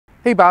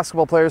Hey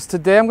basketball players,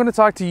 today I'm going to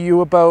talk to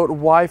you about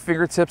why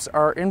fingertips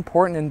are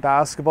important in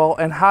basketball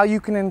and how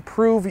you can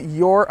improve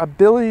your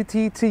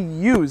ability to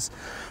use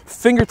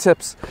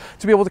fingertips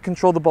to be able to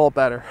control the ball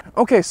better.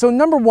 Okay, so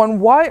number one,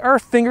 why are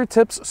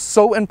fingertips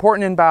so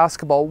important in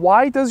basketball?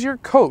 Why does your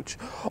coach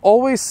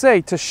always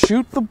say to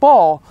shoot the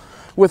ball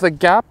with a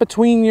gap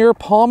between your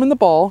palm and the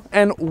ball?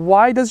 And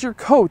why does your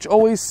coach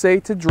always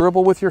say to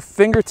dribble with your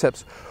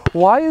fingertips?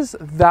 Why is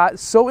that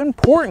so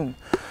important?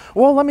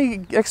 Well, let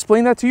me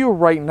explain that to you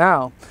right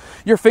now.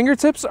 Your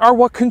fingertips are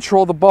what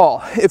control the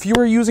ball. If you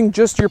are using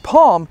just your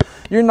palm,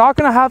 you're not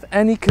going to have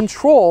any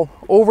control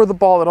over the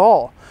ball at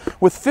all.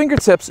 With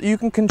fingertips, you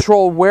can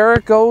control where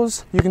it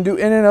goes, you can do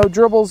in and out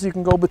dribbles, you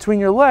can go between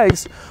your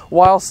legs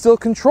while still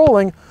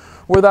controlling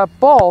where that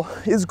ball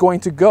is going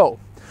to go.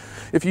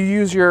 If you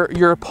use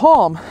your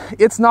palm,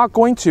 it's not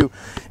going to.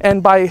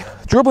 And by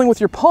dribbling with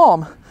your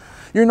palm,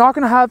 you're not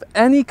going to have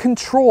any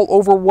control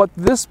over what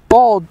this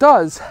ball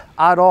does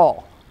at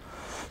all.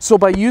 So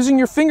by using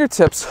your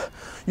fingertips,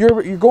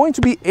 you're going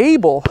to be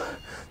able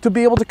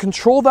to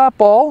control that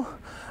ball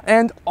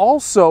and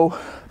also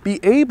be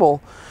able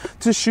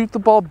to shoot the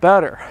ball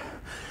better.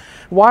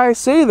 Why I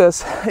say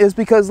this is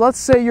because let's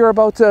say you're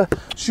about to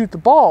shoot the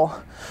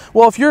ball.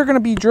 Well, if you're going to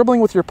be dribbling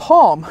with your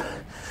palm,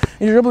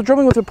 and you're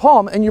dribbling with your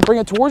palm and you bring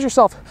it towards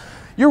yourself,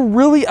 you're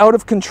really out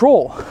of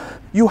control.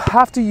 You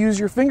have to use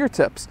your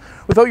fingertips.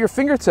 Without your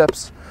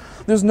fingertips,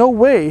 there's no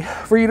way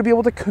for you to be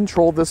able to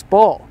control this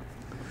ball.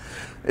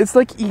 It's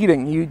like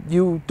eating.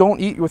 You don't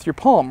eat with your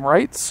palm,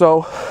 right?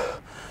 So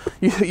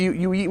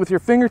you eat with your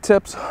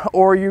fingertips,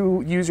 or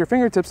you use your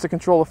fingertips to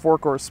control a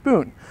fork or a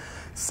spoon.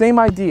 Same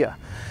idea.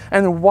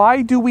 And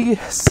why do we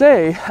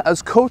say,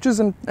 as coaches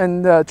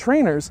and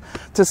trainers,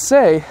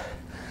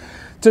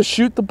 to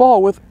shoot the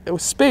ball with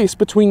space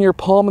between your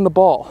palm and the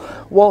ball?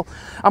 Well,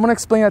 I'm going to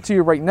explain that to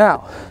you right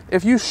now.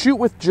 If you shoot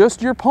with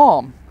just your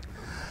palm,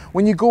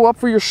 when you go up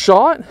for your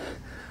shot,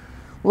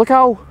 look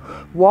how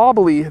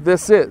wobbly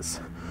this is.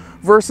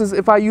 Versus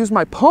if I use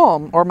my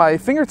palm or my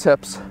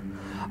fingertips,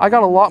 I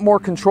got a lot more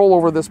control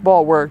over this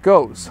ball where it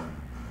goes.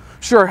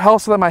 Sure, it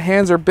helps that my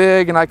hands are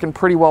big and I can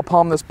pretty well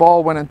palm this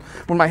ball when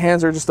my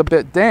hands are just a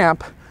bit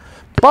damp,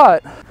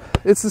 but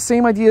it's the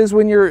same idea as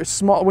when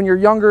you're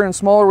younger and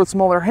smaller with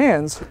smaller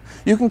hands.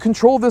 You can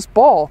control this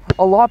ball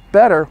a lot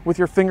better with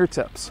your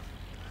fingertips.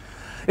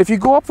 If you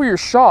go up for your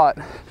shot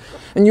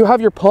and you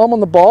have your palm on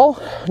the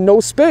ball, no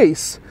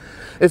space,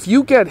 if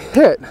you get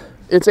hit,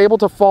 it's able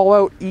to fall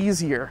out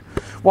easier.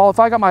 While if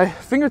I got my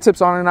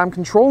fingertips on it and I'm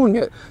controlling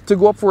it to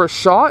go up for a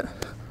shot,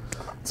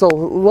 it's a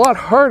lot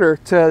harder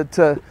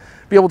to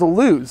be able to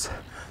lose.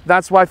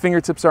 That's why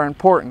fingertips are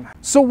important.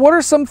 So what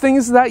are some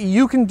things that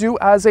you can do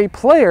as a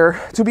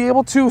player to be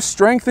able to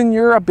strengthen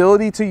your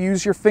ability to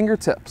use your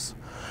fingertips?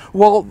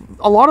 Well,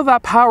 a lot of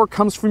that power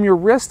comes from your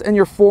wrist and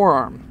your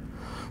forearm.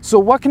 So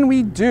what can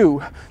we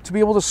do to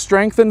be able to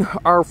strengthen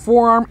our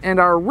forearm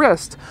and our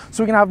wrist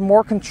so we can have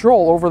more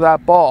control over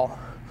that ball?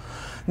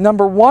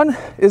 Number one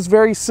is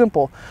very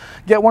simple.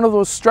 Get one of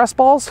those stress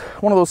balls,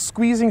 one of those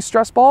squeezing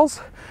stress balls,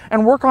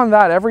 and work on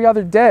that every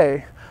other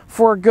day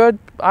for a good,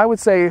 I would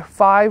say,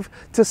 5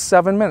 to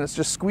 7 minutes.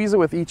 Just squeeze it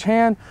with each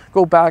hand,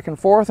 go back and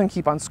forth, and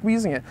keep on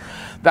squeezing it.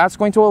 That's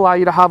going to allow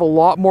you to have a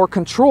lot more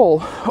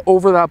control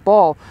over that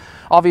ball.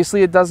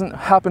 Obviously, it doesn't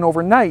happen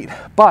overnight,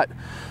 but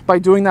by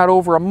doing that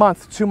over a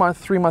month,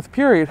 2-month, 3-month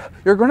period,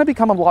 you're going to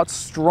become a lot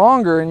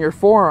stronger in your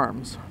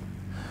forearms.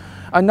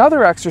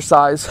 Another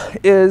exercise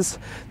is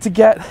to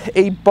get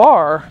a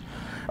bar,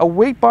 a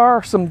weight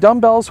bar, some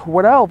dumbbells,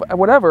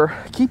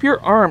 whatever. Keep your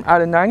arm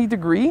at a 90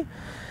 degree,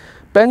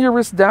 bend your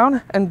wrist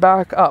down and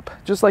back up,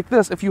 just like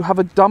this if you have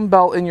a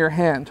dumbbell in your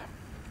hand.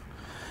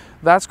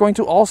 That's going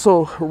to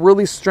also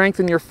really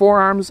strengthen your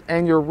forearms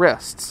and your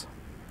wrists.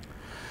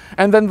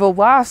 And then the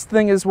last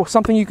thing is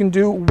something you can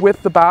do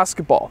with the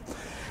basketball,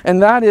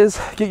 and that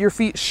is get your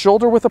feet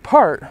shoulder width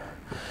apart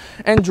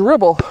and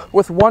dribble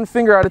with one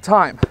finger at a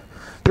time.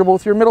 Dribble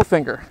with your middle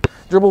finger,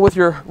 dribble with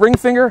your ring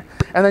finger,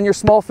 and then your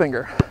small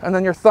finger, and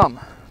then your thumb.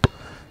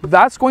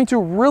 That's going to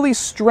really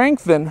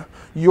strengthen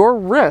your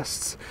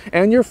wrists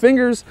and your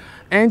fingers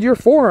and your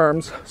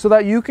forearms so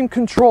that you can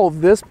control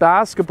this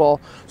basketball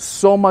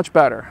so much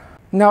better.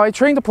 Now, I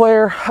trained a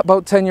player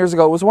about 10 years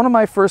ago. It was one of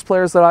my first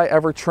players that I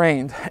ever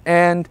trained,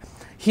 and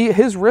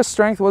his wrist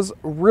strength was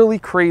really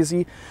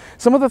crazy.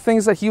 Some of the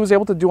things that he was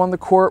able to do on the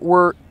court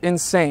were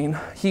insane.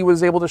 He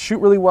was able to shoot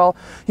really well.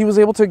 He was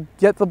able to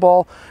get the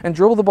ball and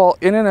dribble the ball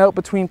in and out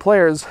between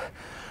players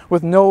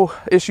with no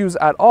issues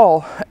at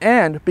all.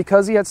 And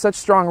because he had such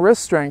strong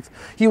wrist strength,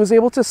 he was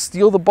able to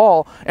steal the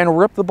ball and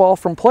rip the ball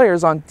from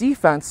players on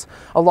defense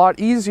a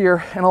lot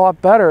easier and a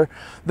lot better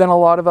than a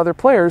lot of other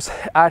players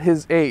at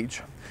his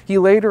age. He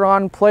later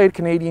on played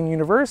Canadian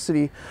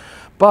University,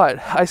 but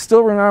I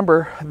still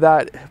remember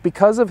that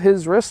because of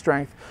his wrist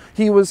strength,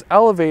 he was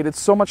elevated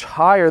so much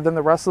higher than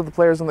the rest of the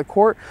players on the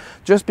court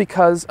just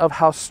because of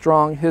how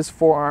strong his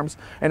forearms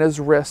and his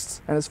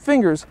wrists and his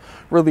fingers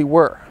really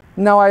were.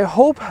 Now, I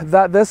hope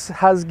that this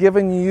has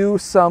given you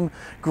some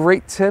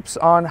great tips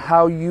on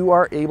how you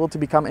are able to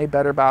become a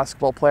better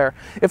basketball player.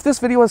 If this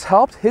video has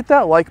helped, hit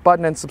that like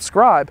button and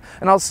subscribe,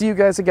 and I'll see you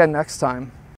guys again next time.